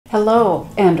Hello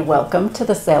and welcome to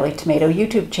the Sallie Tomato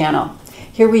YouTube channel.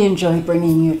 Here we enjoy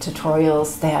bringing you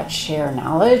tutorials that share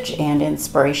knowledge and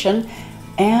inspiration,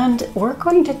 and we're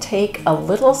going to take a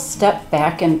little step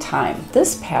back in time.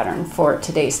 This pattern for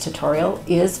today's tutorial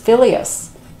is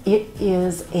Phileas. It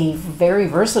is a very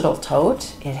versatile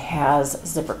tote. It has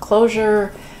zipper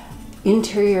closure,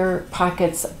 interior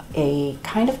pockets, a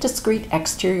kind of discreet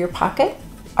exterior pocket.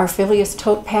 Our Phileas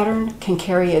Tote pattern can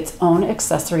carry its own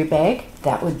accessory bag.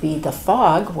 That would be the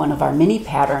Fogg, one of our mini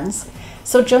patterns.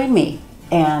 So join me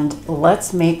and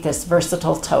let's make this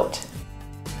versatile tote.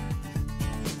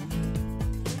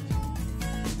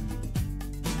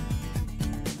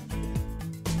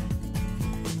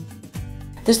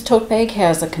 This tote bag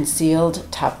has a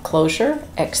concealed top closure,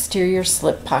 exterior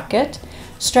slip pocket,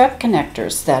 strap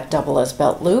connectors that double as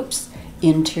belt loops,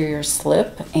 interior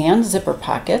slip and zipper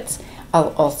pockets.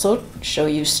 I'll also show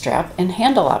you strap and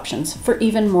handle options for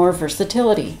even more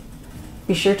versatility.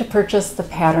 Be sure to purchase the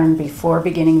pattern before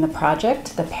beginning the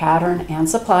project. The pattern and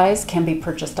supplies can be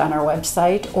purchased on our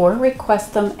website or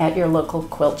request them at your local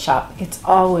quilt shop. It's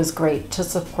always great to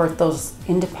support those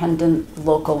independent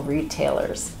local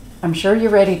retailers. I'm sure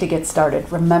you're ready to get started.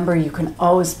 Remember, you can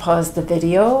always pause the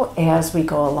video as we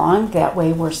go along. That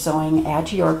way we're sewing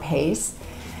at your pace.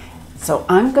 So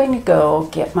I'm going to go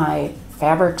get my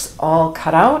fabrics all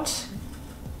cut out,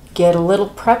 get a little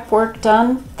prep work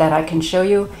done that I can show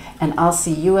you, and I'll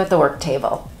see you at the work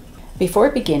table. Before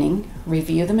beginning,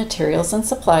 review the materials and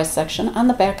supplies section on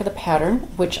the back of the pattern,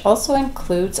 which also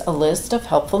includes a list of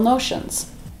helpful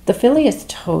notions. The Phileas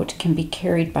Tote can be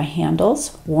carried by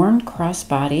handles, worn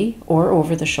crossbody or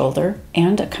over the shoulder,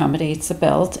 and accommodates a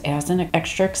belt as an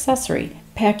extra accessory.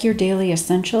 Pack your daily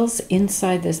essentials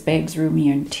inside this bag's roomy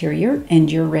interior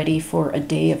and you're ready for a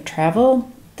day of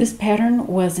travel. This pattern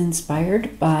was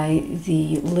inspired by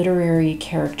the literary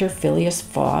character Phileas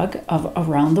Fogg of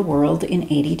Around the World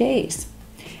in 80 Days.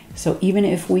 So even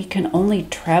if we can only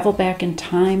travel back in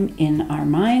time in our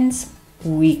minds,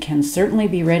 we can certainly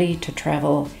be ready to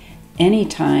travel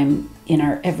anytime in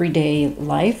our everyday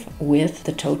life with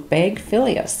the tote bag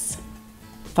Phileas.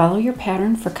 Follow your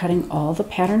pattern for cutting all the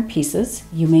pattern pieces.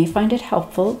 You may find it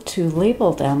helpful to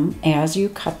label them as you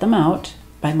cut them out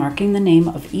by marking the name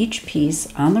of each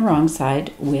piece on the wrong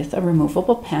side with a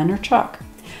removable pen or chalk,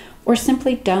 or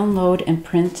simply download and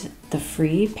print the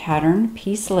free pattern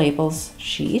piece labels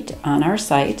sheet on our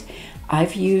site.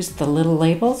 I've used the little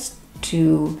labels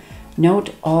to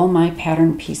note all my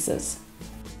pattern pieces.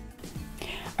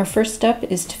 Our first step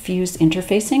is to fuse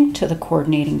interfacing to the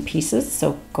coordinating pieces,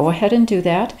 so go ahead and do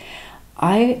that.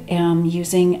 I am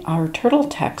using our Turtle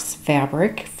Tex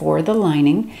fabric for the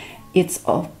lining. It's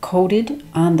all coated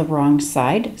on the wrong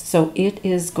side, so it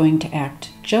is going to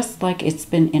act just like it's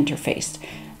been interfaced.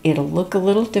 It'll look a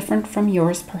little different from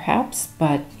yours perhaps,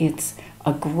 but it's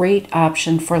a great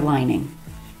option for lining.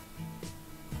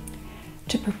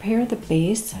 To prepare the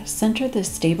base, center the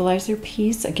stabilizer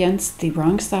piece against the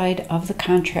wrong side of the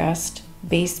contrast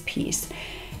base piece.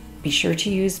 Be sure to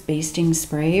use basting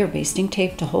spray or basting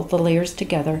tape to hold the layers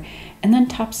together, and then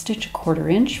top stitch 1/4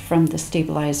 inch from the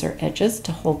stabilizer edges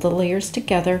to hold the layers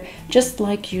together, just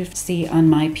like you see on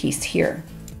my piece here.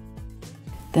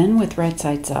 Then with right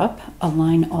sides up,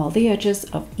 align all the edges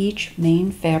of each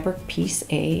main fabric piece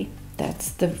A, that's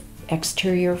the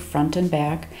exterior front and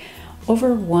back,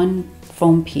 over one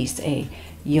foam piece A.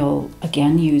 You'll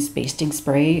again use basting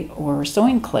spray or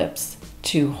sewing clips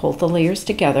to hold the layers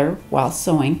together while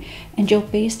sewing, and you'll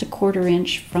baste 1/4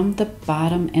 inch from the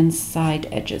bottom and side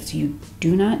edges. You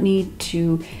do not need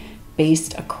to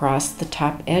baste across the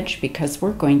top edge because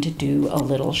we're going to do a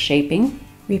little shaping.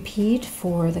 Repeat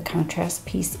for the contrast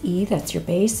piece E, that's your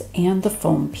base, and the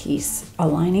foam piece,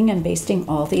 aligning and basting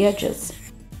all the edges.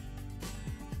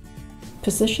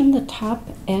 Position the top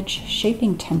edge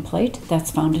shaping template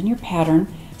that's found in your pattern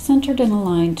centered and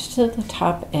aligned to the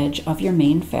top edge of your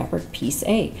main fabric piece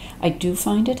A. I do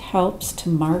find it helps to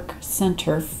mark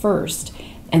center first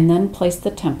and then place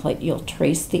the template. You'll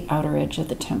trace the outer edge of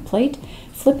the template,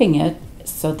 flipping it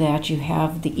so that you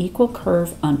have the equal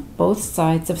curve on both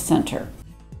sides of center.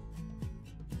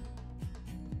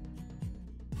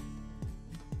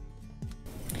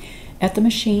 At the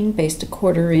machine, baste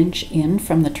 1/4 inch in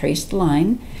from the traced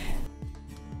line.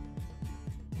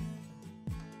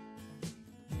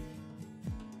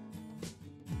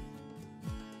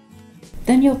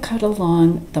 Then you'll cut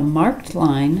along the marked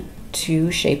line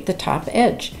to shape the top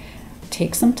edge.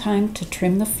 Take some time to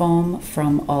trim the foam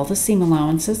from all the seam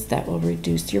allowances. That will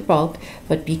reduce your bulk,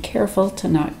 but be careful to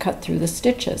not cut through the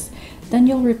stitches. Then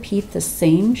you'll repeat the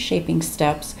same shaping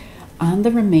steps on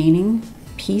the remaining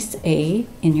piece A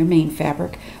in your main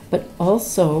fabric, but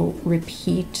also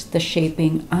repeat the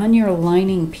shaping on your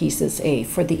lining pieces A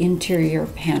for the interior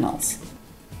panels.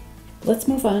 Let's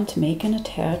move on to make and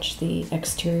attach the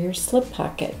exterior slip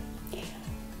pocket.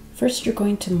 First, you're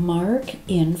going to mark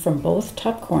in from both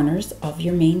top corners of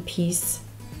your main piece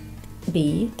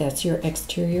B, that's your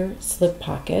exterior slip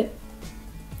pocket.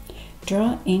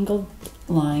 Draw angled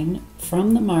line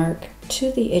from the mark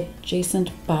to the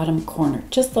adjacent bottom corner,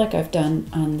 just like I've done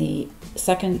on the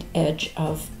second edge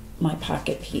of my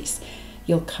pocket piece.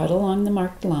 You'll cut along the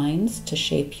marked lines to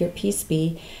shape your piece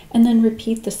B, and then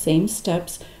repeat the same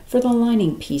steps for the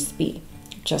lining piece B,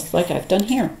 just like I've done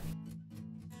here.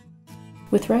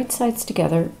 With right sides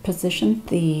together, position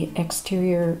the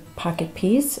exterior pocket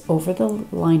piece over the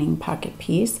lining pocket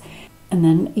piece, and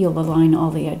then you'll align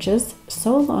all the edges.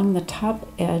 Sew along the top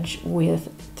edge with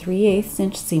 3/8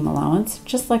 inch seam allowance,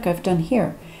 just like I've done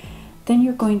here. Then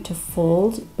you're going to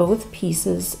fold both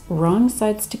pieces wrong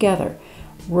sides together,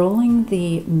 rolling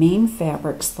the main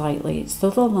fabric slightly so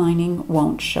the lining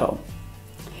won't show.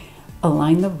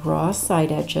 Align the raw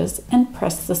side edges and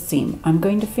press the seam. I'm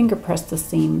going to finger press the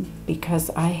seam because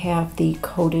I have the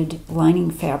coated lining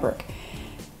fabric.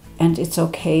 And it's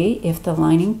okay if the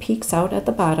lining peeks out at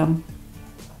the bottom.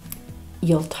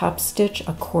 You'll top stitch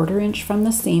 1/4 inch from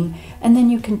the seam, and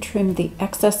then you can trim the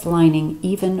excess lining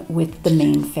even with the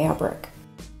main fabric.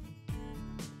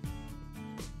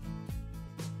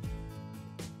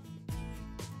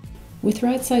 With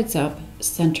right sides up,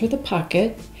 center the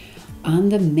pocket on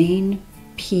the main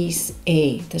piece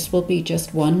A. This will be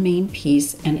just one main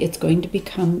piece, and it's going to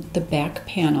become the back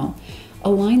panel.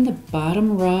 Align the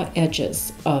bottom raw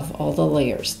edges of all the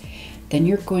layers. Then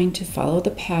you're going to follow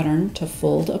the pattern to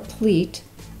fold a pleat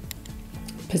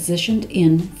positioned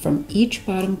in from each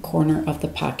bottom corner of the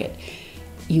pocket.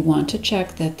 You want to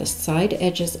check that the side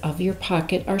edges of your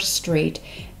pocket are straight,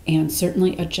 and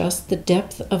certainly adjust the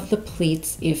depth of the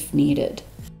pleats if needed.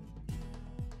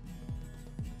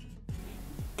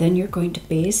 Then you're going to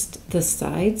baste the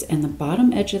sides and the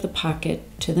bottom edge of the pocket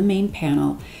to the main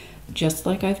panel, just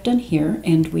like I've done here,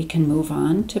 and we can move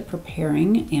on to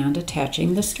preparing and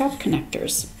attaching the strap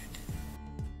connectors.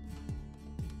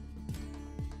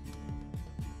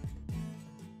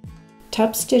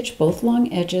 Top stitch both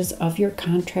long edges of your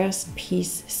contrast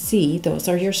piece C, those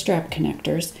are your strap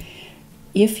connectors.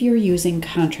 If you're using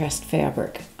contrast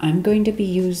fabric, I'm going to be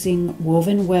using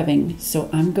woven webbing, so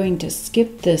I'm going to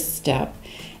skip this step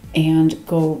and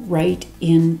go right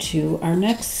into our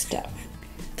next step.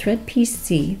 Thread piece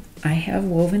C, I have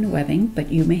woven webbing,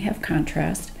 but you may have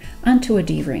contrast, onto a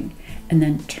D-ring, and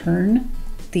then turn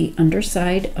the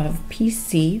underside of piece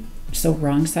C so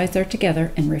wrong sides are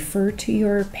together, and refer to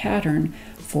your pattern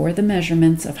for the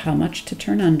measurements of how much to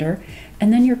turn under,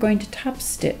 and then you're going to top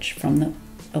stitch from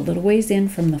a little ways in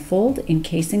from the fold,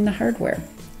 encasing the hardware,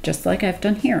 just like I've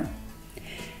done here.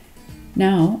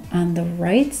 Now, on the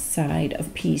right side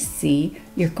of piece C,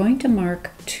 you're going to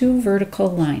mark 2 vertical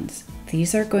lines.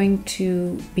 These are going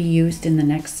to be used in the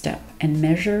next step, and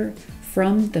measure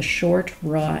from the short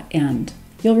raw end.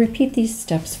 You'll repeat these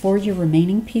steps for your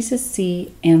remaining pieces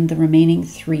C and the remaining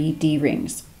 3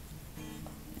 D-rings.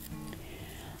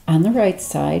 On the right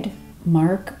side,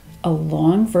 mark a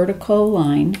long vertical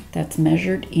line that's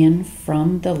measured in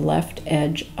from the left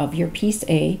edge of your piece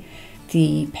A.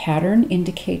 The pattern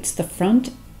indicates the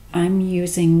front. I'm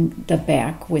using the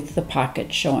back with the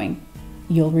pocket showing.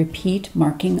 You'll repeat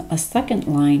marking a second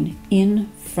line in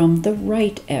from the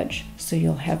right edge, so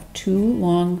you'll have 2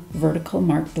 long vertical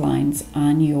marked lines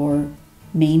on your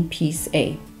main piece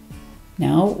A.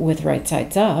 Now, with right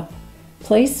sides up,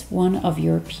 place one of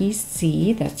your piece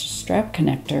C, that's strap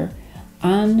connector,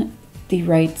 on the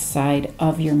right side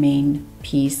of your main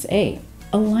piece A,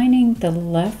 aligning the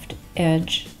left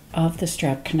edge of the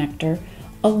strap connector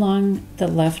along the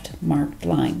left marked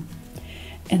line.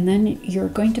 And then you're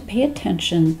going to pay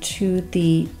attention to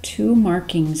the 2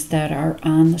 markings that are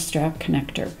on the strap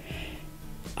connector.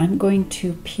 I'm going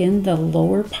to pin the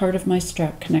lower part of my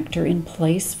strap connector in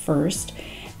place first,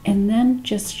 and then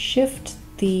just shift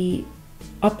the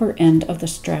upper end of the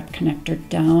strap connector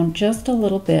down just a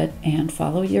little bit and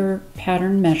follow your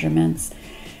pattern measurements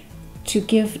to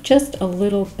give just a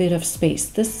little bit of space.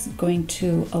 This is going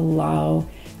to allow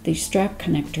the strap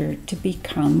connector to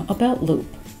become a belt loop.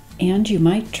 And you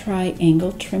might try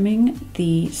angle trimming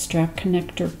the strap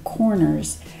connector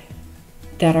corners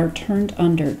that are turned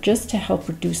under, just to help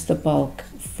reduce the bulk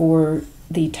for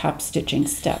the top stitching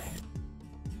step.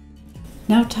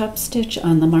 Now top stitch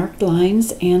on the marked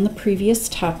lines and the previous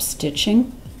top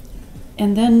stitching,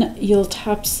 and then you'll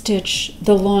top stitch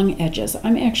the long edges.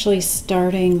 I'm actually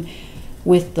starting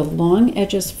with the long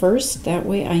edges first. That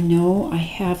way I know I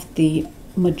have the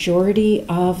majority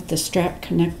of the strap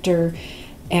connector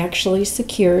actually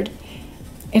secured,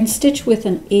 and stitch with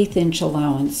an 1/8 inch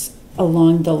allowance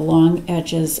along the long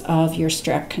edges of your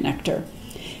strap connector.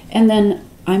 And then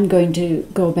I'm going to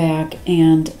go back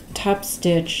and top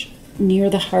stitch near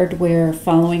the hardware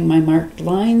following my marked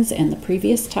lines and the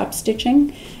previous top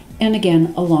stitching, and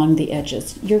again along the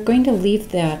edges. You're going to leave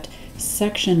that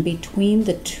section between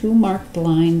the 2 marked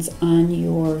lines on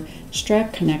your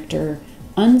strap connector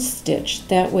unstitched.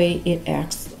 That way it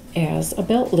acts as a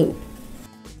belt loop.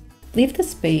 Leave the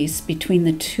space between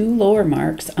the 2 lower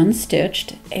marks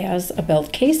unstitched as a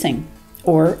belt casing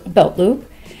or a belt loop.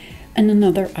 And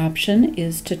another option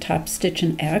is to top stitch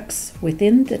an X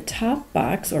within the top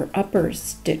box or upper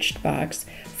stitched box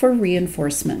for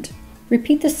reinforcement.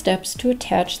 Repeat the steps to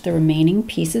attach the remaining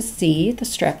pieces C, the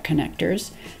strap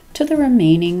connectors, to the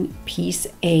remaining piece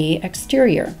A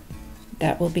exterior.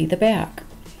 That will be the back.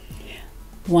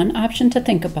 One option to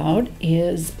think about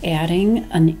is adding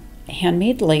a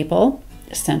handmade label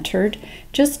centered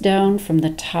just down from the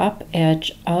top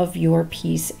edge of your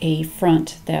piece A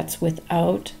front. That's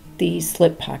without the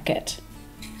slip pocket.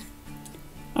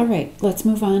 All right, let's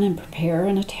move on and prepare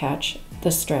and attach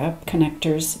the strap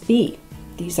connectors B.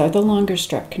 These are the longer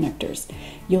strap connectors.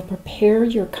 You'll prepare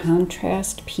your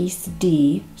contrast piece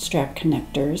D strap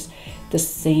connectors the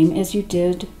same as you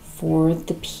did for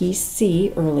the piece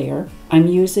C earlier. I'm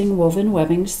using woven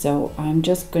webbing, so I'm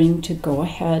just going to go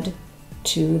ahead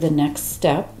to the next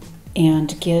step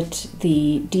and get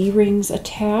the D-rings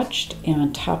attached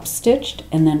and top stitched,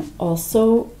 and then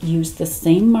also use the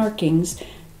same markings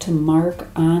to mark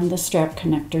on the strap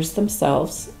connectors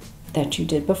themselves that you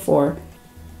did before.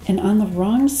 And on the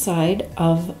wrong side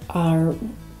of our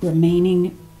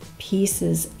remaining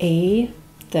pieces A,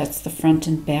 that's the front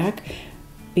and back,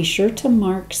 be sure to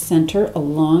mark center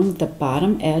along the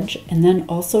bottom edge, and then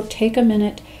also take a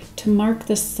minute to mark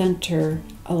the center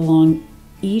along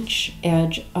each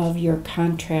edge of your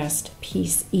contrast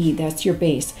piece E, that's your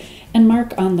base, and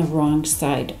mark on the wrong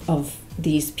side of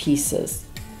these pieces.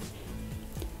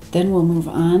 Then we'll move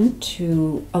on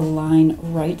to align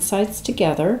right sides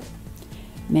together,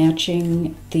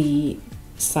 matching the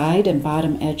side and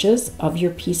bottom edges of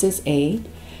your pieces A,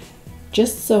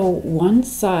 just so one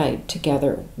side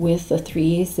together with a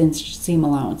 3/8 inch seam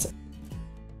allowance.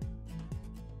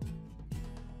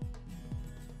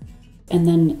 And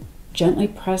then gently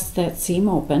press that seam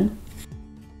open.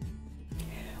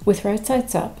 With right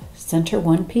sides up, center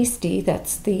one piece D,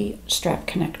 that's the strap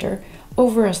connector,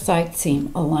 over a side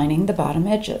seam, aligning the bottom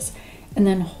edges. And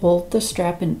then hold the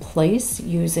strap in place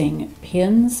using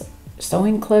pins,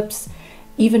 sewing clips,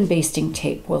 even basting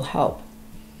tape will help.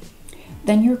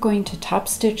 Then you're going to top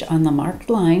stitch on the marked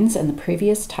lines and the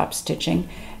previous top stitching,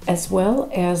 as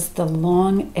well as the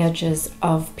long edges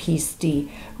of piece D.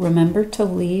 Remember to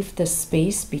leave the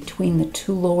space between the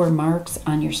 2 lower marks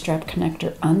on your strap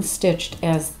connector unstitched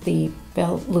as the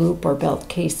belt loop or belt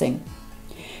casing.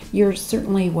 You're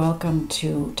certainly welcome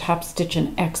to top stitch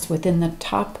an X within the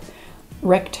top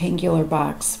rectangular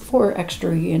box for extra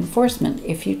reinforcement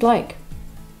if you'd like.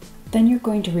 Then you're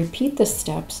going to repeat the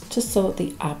steps to sew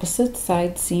the opposite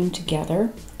side seam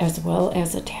together, as well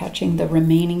as attaching the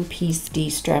remaining piece D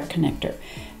strap connector.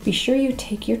 Be sure you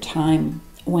take your time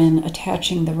when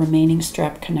attaching the remaining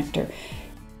strap connector.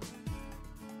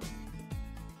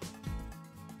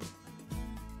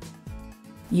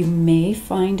 You may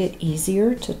find it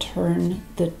easier to turn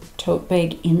the tote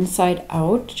bag inside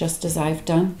out, just as I've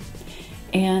done,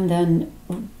 and then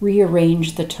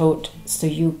rearrange the tote so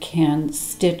you can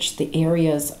stitch the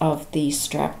areas of the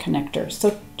strap connector.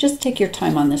 So just take your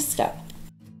time on this step.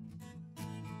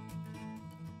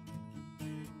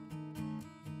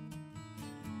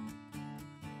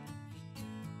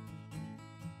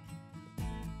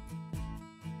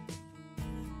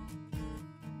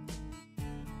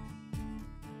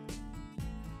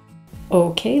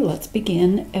 Okay, let's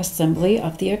begin assembly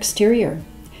of the exterior.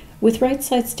 With right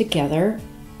sides together,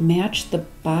 match the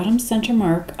bottom center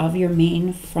mark of your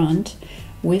main front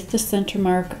with the center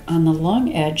mark on the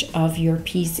long edge of your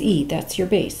piece E, that's your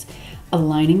base,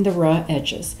 aligning the raw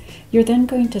edges. You're then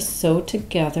going to sew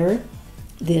together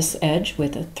this edge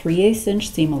with a 3/8 inch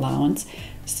seam allowance,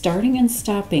 starting and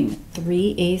stopping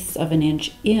 3/8 of an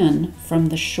inch in from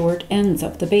the short ends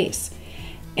of the base.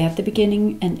 At the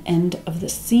beginning and end of the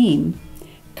seam,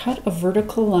 cut a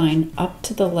vertical line up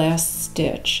to the last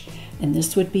stitch, and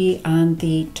this would be on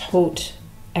the tote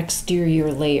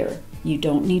exterior layer. You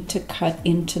don't need to cut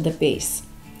into the base.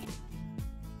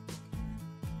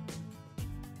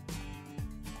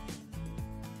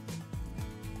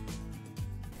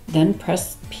 Then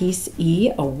press piece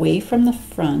E away from the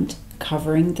front,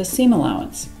 covering the seam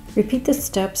allowance. Repeat the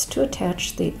steps to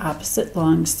attach the opposite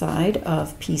long side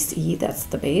of piece E, that's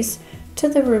the base, to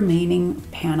the remaining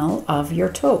panel of your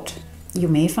tote. You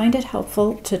may find it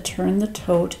helpful to turn the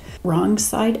tote wrong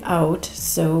side out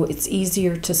so it's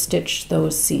easier to stitch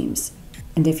those seams.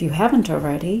 And if you haven't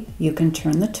already, you can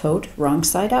turn the tote wrong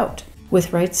side out.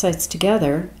 With right sides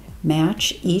together,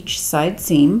 match each side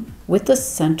seam with the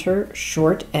center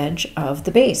short edge of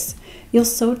the base. You'll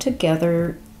sew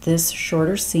together this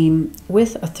shorter seam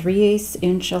with a 3/8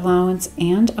 inch allowance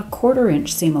and a 1/4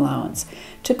 inch seam allowance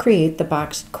to create the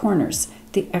boxed corners.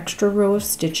 The extra row of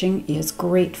stitching is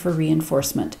great for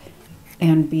reinforcement.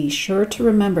 And be sure to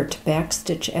remember to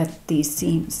backstitch at these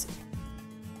seams.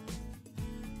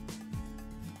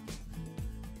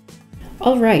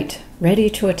 All right,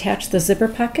 ready to attach the zipper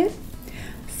pocket?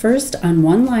 First, on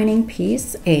one lining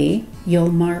piece A,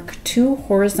 you'll mark 2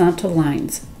 horizontal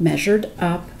lines measured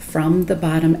up from the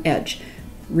bottom edge.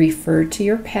 Refer to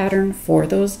your pattern for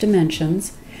those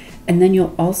dimensions, and then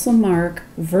you'll also mark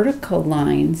vertical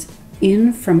lines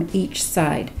in from each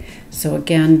side. So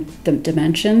again, the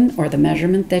dimension or the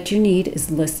measurement that you need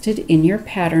is listed in your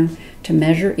pattern to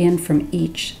measure in from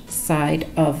each side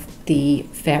of the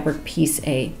fabric piece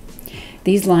A.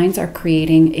 These lines are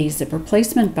creating a zipper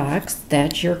placement box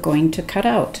that you're going to cut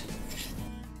out.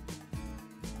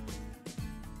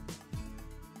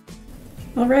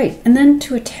 All right, and then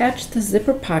to attach the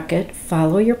zipper pocket,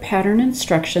 follow your pattern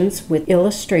instructions with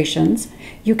illustrations.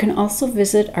 You can also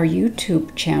visit our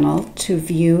YouTube channel to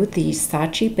view the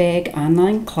Sachi Bag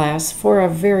online class for a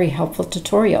very helpful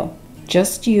tutorial.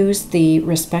 Just use the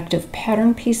respective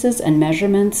pattern pieces and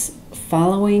measurements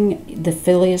following the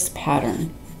Phileas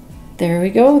pattern. There we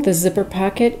go, the zipper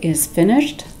pocket is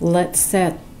finished. Let's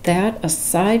set that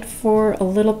aside for a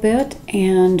little bit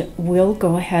and we'll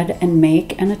go ahead and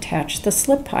make and attach the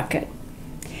slip pocket.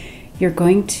 You're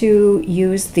going to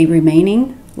use the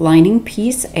remaining lining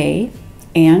piece A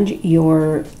and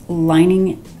your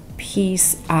lining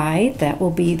piece I, that will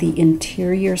be the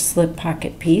interior slip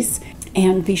pocket piece.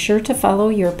 And be sure to follow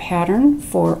your pattern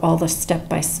for all the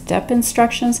step-by-step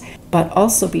instructions, but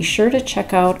also be sure to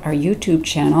check out our YouTube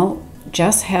channel.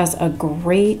 Jess has a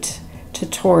great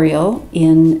tutorial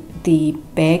in the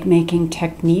bag making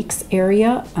techniques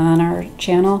area on our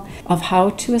channel of how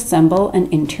to assemble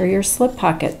an interior slip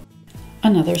pocket.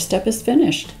 Another step is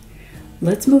finished.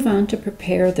 Let's move on to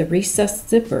prepare the recessed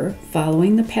zipper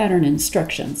following the pattern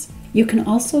instructions. You can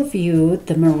also view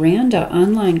the Miranda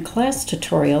online class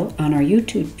tutorial on our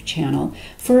YouTube channel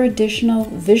for additional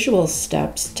visual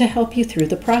steps to help you through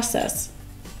the process.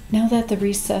 Now that the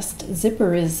recessed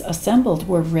zipper is assembled,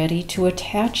 we're ready to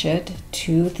attach it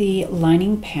to the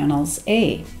lining panels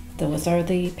A. Those are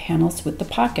the panels with the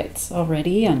pockets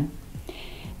already in.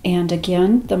 And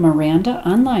again, the Miranda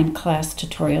online class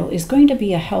tutorial is going to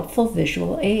be a helpful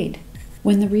visual aid.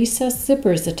 When the recessed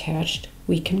zipper is attached,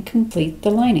 we can complete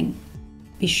the lining.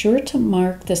 Be sure to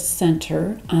mark the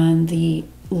center on the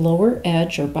lower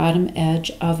edge or bottom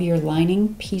edge of your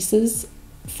lining pieces,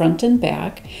 front and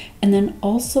back, and then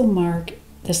also mark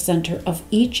the center of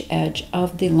each edge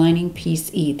of the lining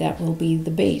piece E. That will be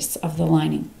the base of the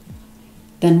lining.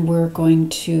 Then we're going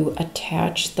to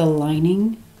attach the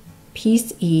lining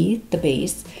piece E, the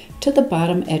base, to the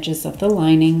bottom edges of the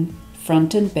lining,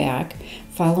 front and back,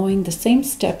 following the same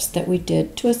steps that we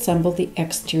did to assemble the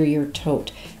exterior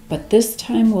tote, but this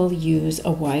time we'll use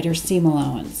a wider seam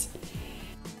allowance.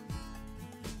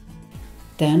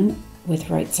 Then, with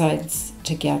right sides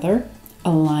together,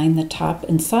 align the top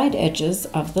and side edges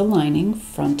of the lining,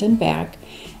 front and back,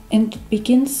 and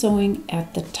begin sewing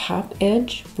at the top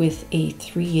edge with a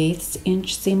 3/8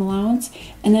 inch seam allowance,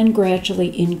 and then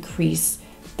gradually increase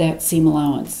that seam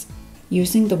allowance.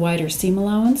 Using the wider seam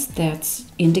allowance that's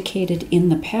indicated in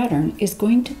the pattern is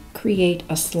going to create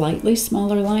a slightly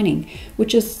smaller lining,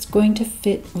 which is going to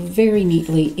fit very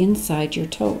neatly inside your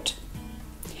tote.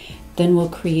 Then we'll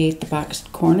create the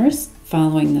boxed corners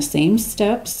following the same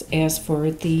steps as for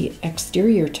the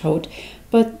exterior tote,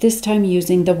 but this time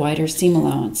using the wider seam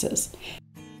allowances.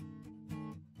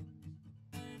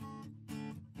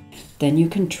 Then you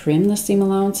can trim the seam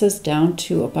allowances down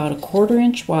to about a 1/4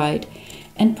 inch wide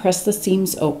and press the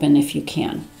seams open if you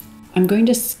can. I'm going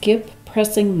to skip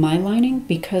pressing my lining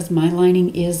because my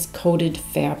lining is coated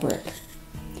fabric.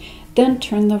 Then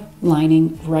turn the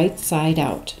lining right side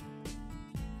out.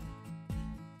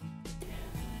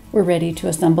 We're ready to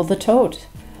assemble the tote.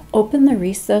 Open the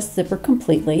recessed zipper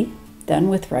completely, then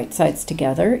with right sides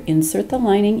together, insert the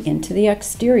lining into the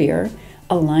exterior,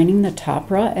 aligning the top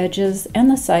raw edges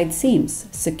and the side seams,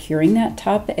 securing that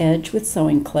top edge with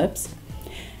sewing clips.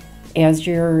 As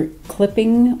you're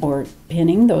clipping or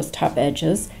pinning those top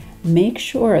edges, make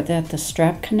sure that the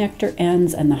strap connector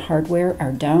ends and the hardware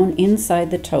are down inside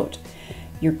the tote.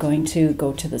 You're going to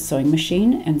go to the sewing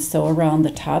machine and sew around the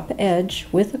top edge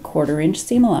with a 1/4 inch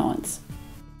seam allowance.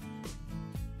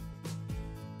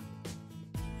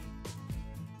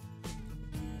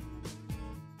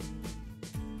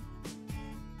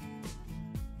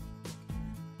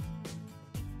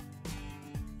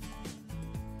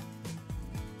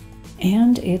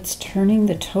 And it's turning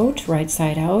the tote right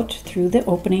side out through the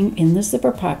opening in the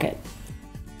zipper pocket.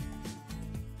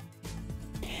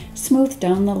 Smooth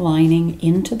down the lining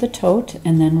into the tote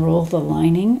and then roll the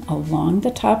lining along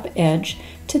the top edge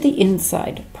to the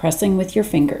inside, pressing with your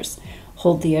fingers.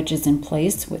 Hold the edges in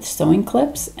place with sewing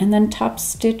clips and then top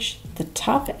stitch the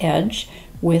top edge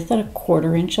with a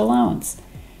 1/4 inch allowance.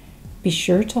 Be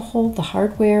sure to hold the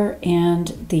hardware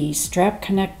and the strap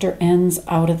connector ends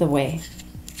out of the way.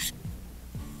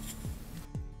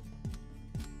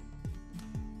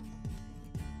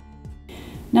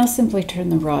 Now simply turn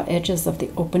the raw edges of the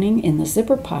opening in the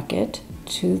zipper pocket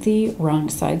to the wrong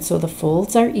side so the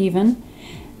folds are even,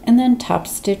 and then top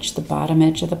stitch the bottom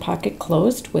edge of the pocket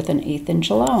closed with an 1/8 inch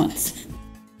allowance.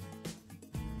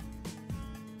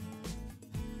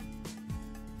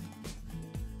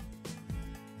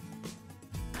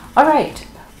 All right,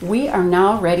 we are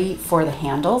now ready for the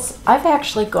handles. I've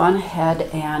actually gone ahead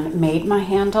and made my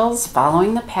handles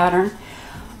following the pattern,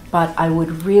 but I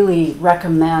would really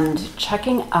recommend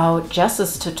checking out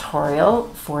Jess's tutorial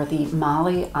for the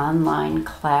Molly online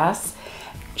class.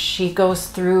 She goes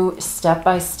through step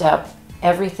by step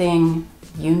everything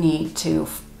you need to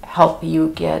help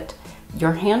you get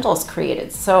your handles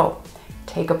created. So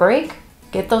take a break,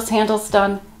 get those handles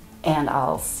done, and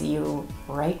I'll see you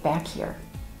right back here.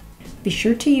 Be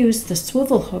sure to use the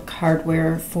swivel hook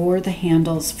hardware for the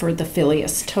handles for the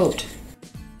Phileas Tote.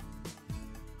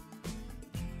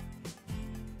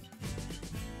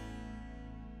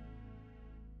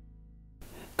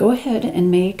 Go ahead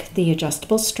and make the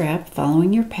adjustable strap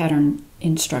following your pattern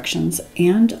instructions,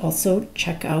 and also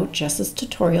check out Jess's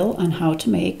tutorial on how to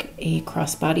make a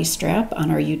crossbody strap on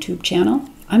our YouTube channel.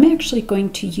 I'm actually going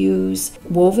to use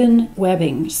woven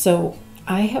webbing, so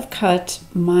I have cut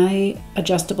my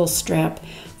adjustable strap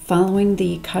following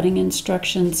the cutting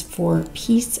instructions for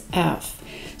piece F.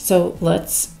 So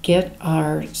let's get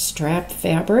our strap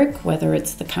fabric, whether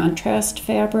it's the contrast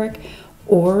fabric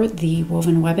or the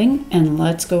woven webbing, and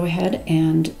let's go ahead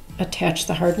and attach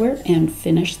the hardware and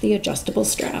finish the adjustable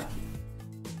strap.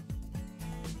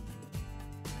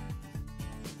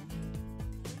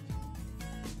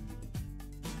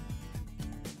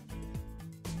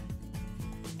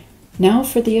 Now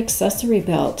for the accessory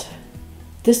belt.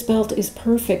 This belt is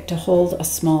perfect to hold a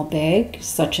small bag,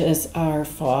 such as our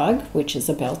Fogg, which is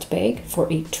a belt bag, for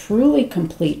a truly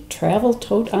complete travel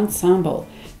tote ensemble,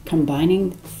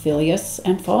 combining Phileas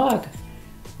and Fogg.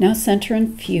 Now center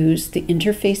and fuse the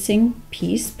interfacing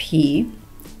piece P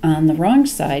on the wrong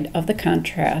side of the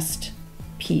contrast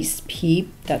piece P,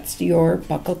 that's your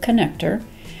buckle connector,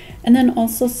 and then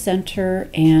also center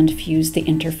and fuse the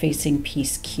interfacing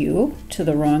piece Q to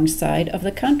the wrong side of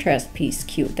the contrast piece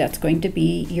Q. That's going to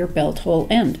be your belt hole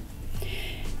end.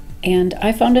 And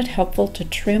I found it helpful to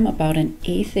trim about an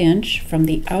 1/8 inch from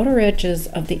the outer edges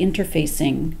of the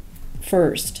interfacing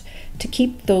first, to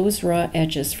keep those raw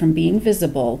edges from being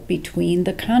visible between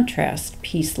the contrast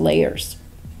piece layers.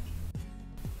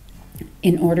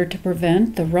 In order to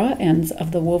prevent the raw ends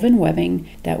of the woven webbing,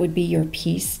 that would be your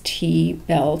piece T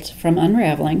belt, from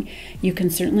unraveling, you can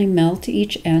certainly melt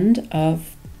each end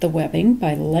of the webbing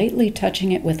by lightly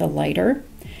touching it with a lighter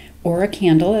or a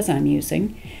candle, as I'm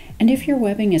using. And if your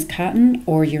webbing is cotton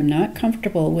or you're not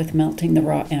comfortable with melting the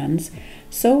raw ends,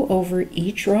 sew over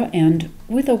each raw end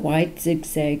with a wide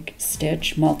zigzag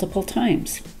stitch multiple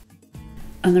times.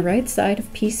 On the right side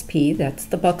of piece P, that's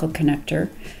the buckle connector,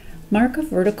 mark a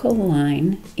vertical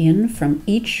line in from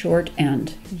each short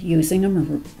end using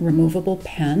a removable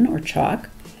pen or chalk.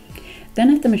 Then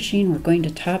at the machine, we're going to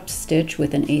top stitch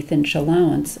with an 1/8 inch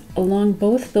allowance along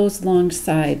both those long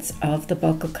sides of the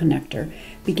buckle connector,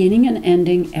 beginning and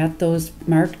ending at those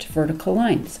marked vertical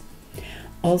lines.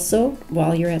 Also,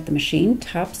 while you're at the machine,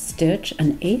 top stitch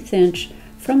an 1/8 inch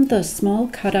from the small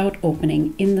cutout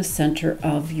opening in the center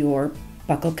of your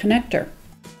buckle connector.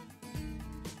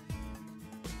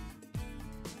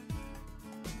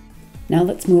 Now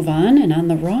let's move on, and on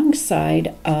the wrong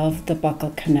side of the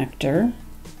buckle connector,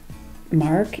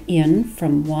 mark in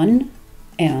from one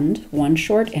end, one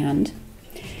short end,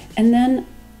 and then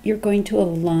you're going to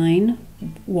align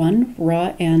one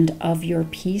raw end of your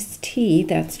piece T,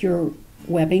 that's your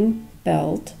webbing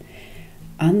belt,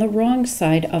 on the wrong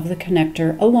side of the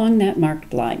connector along that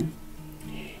marked line.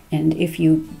 And if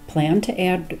you plan to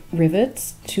add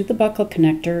rivets to the buckle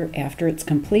connector after it's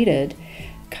completed,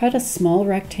 cut a small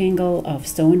rectangle of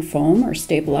sew-in foam or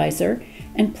stabilizer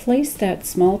and place that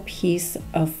small piece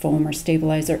of foam or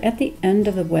stabilizer at the end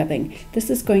of the webbing. This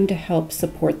is going to help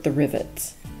support the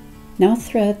rivets. Now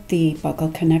thread the buckle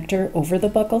connector over the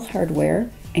buckle hardware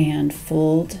and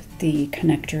fold the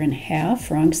connector in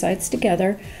half, wrong sides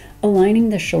together, aligning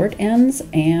the short ends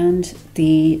and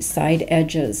the side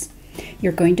edges.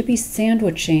 You're going to be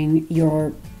sandwiching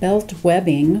your belt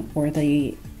webbing or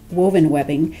the woven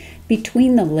webbing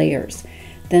between the layers.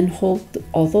 Then hold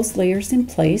all those layers in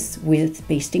place with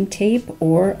basting tape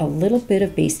or a little bit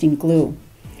of basting glue.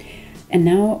 And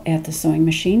now at the sewing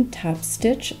machine, top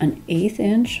stitch an 1/8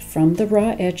 inch from the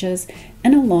raw edges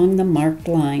and along the marked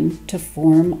line to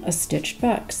form a stitched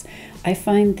box. I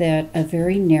find that a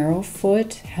very narrow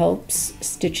foot helps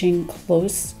stitching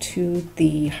close to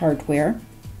the hardware.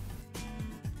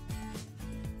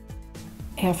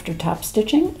 After top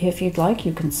stitching, if you'd like,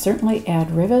 you can certainly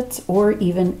add rivets or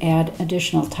even add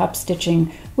additional top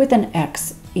stitching with an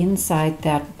X inside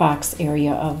that box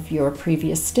area of your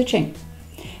previous stitching.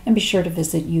 And be sure to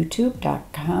visit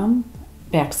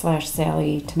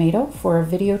youtube.com/Sallie Tomato for a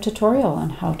video tutorial on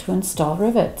how to install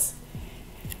rivets.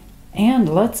 And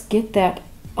let's get that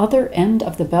other end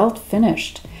of the belt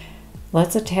finished.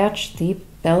 Let's attach the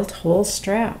belt hole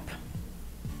strap.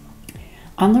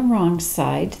 On the wrong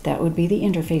side, that would be the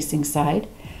interfacing side,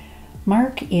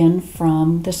 mark in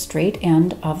from the straight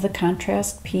end of the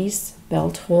contrast piece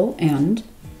belt hole end,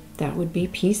 that would be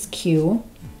piece Q.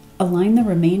 Align the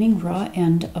remaining raw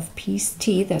end of piece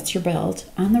T, that's your belt,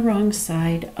 on the wrong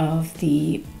side of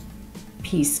the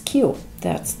piece Q,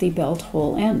 that's the belt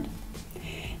hole end.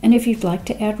 And if you'd like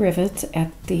to add rivets at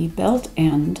the belt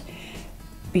end,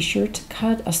 be sure to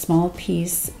cut a small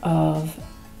piece of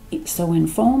sew-in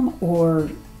foam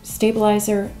or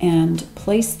stabilizer and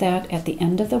place that at the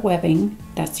end of the webbing,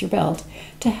 that's your belt,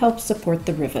 to help support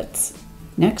the rivets.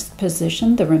 Next,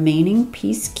 position the remaining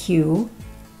piece Q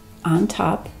on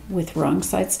top with wrong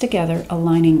sides together,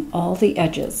 aligning all the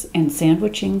edges and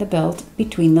sandwiching the belt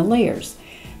between the layers.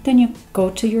 Then you go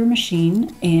to your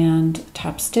machine and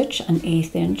top stitch an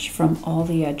 1/8 inch from all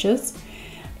the edges.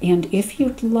 And if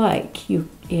you'd like,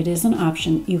 it is an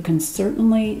option, you can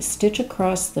certainly stitch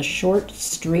across the short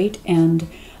straight end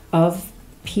of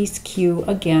piece Q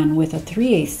again with a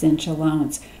 3/8 inch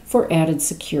allowance for added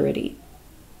security,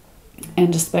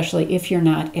 and especially if you're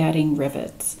not adding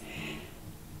rivets.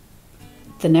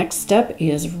 The next step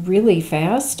is really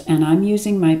fast, and I'm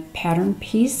using my pattern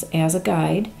piece as a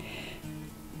guide.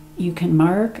 You can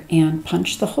mark and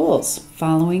punch the holes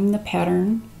following the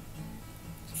pattern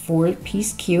for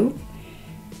piece Q,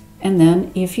 and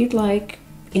then if you'd like,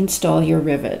 install your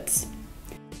rivets.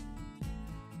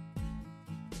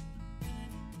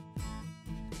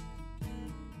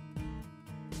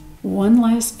 One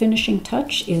last finishing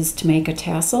touch is to make a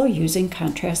tassel using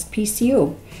contrast piece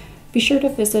U. Be sure to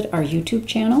visit our YouTube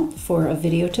channel for a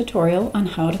video tutorial on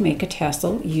how to make a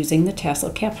tassel using the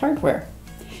tassel cap hardware.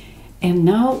 And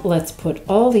now let's put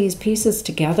all these pieces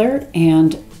together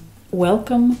and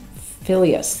welcome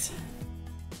Phileas.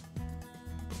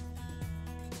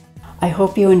 I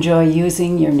hope you enjoy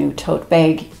using your new tote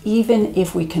bag, even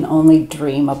if we can only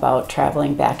dream about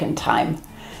traveling back in time.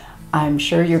 I'm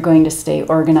sure you're going to stay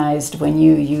organized when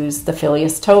you use the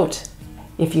Phileas Tote.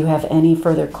 If you have any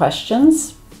further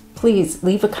questions, please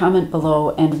leave a comment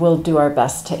below and we'll do our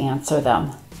best to answer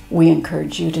them. We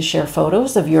encourage you to share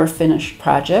photos of your finished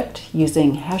project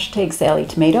using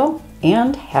 #SallieTomato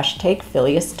and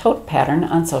 #Phileas Tote Pattern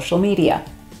on social media.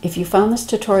 If you found this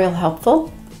tutorial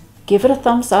helpful, give it a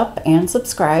thumbs up and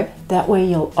subscribe. That way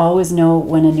you'll always know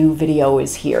when a new video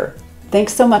is here.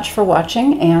 Thanks so much for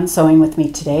watching and sewing with me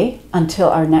today. Until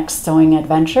our next sewing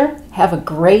adventure, have a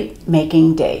great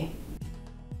making day.